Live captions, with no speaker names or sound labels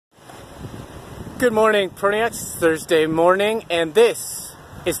Good morning, Pronaiacs. Thursday morning, and this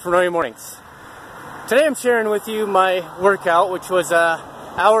is Pronoi Mornings. Today I'm sharing with you my workout, which was an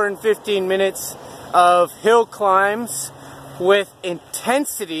hour and 15 minutes of hill climbs with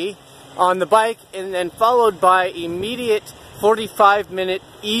intensity on the bike, and then followed by immediate 45-minute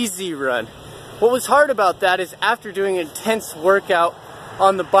easy run. What was hard about that is after doing an intense workout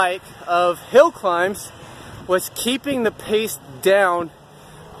on the bike of hill climbs was keeping the pace down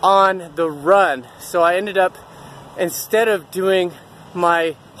on the run. So I ended up, instead of doing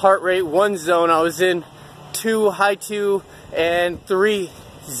my heart rate 1 zone, I was in high 2 and 3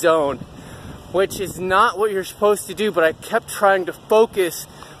 zone, which is not what you're supposed to do, but I kept trying to focus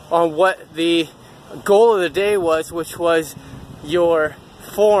on what the goal of the day was, which was your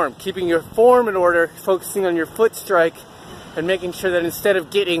form, keeping your form in order, focusing on your foot strike, and making sure that instead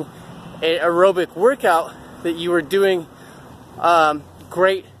of getting an aerobic workout that you were doing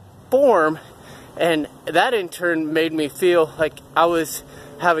great form. And that in turn made me feel like I was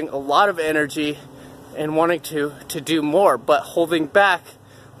having a lot of energy and wanting to do more, but holding back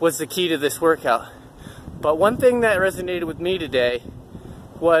was the key to this workout. But one thing that resonated with me today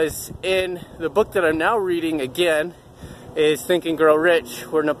was in the book that I'm now reading again, is Think and Grow Rich,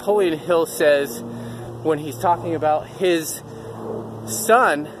 where Napoleon Hill says, when he's talking about his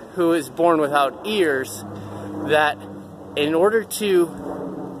son who is born without ears, that in order to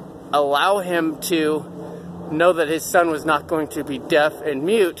allow him to know that his son was not going to be deaf and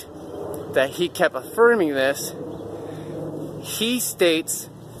mute, that he kept affirming this. He states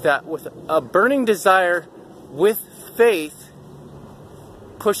that with a burning desire with faith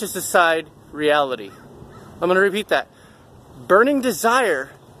pushes aside reality. I'm going to repeat that. Burning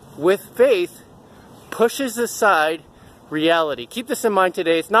desire with faith pushes aside reality. Keep this in mind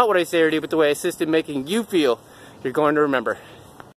today. It's not what I say or do, but the way I assist in making you feel. You're going to remember.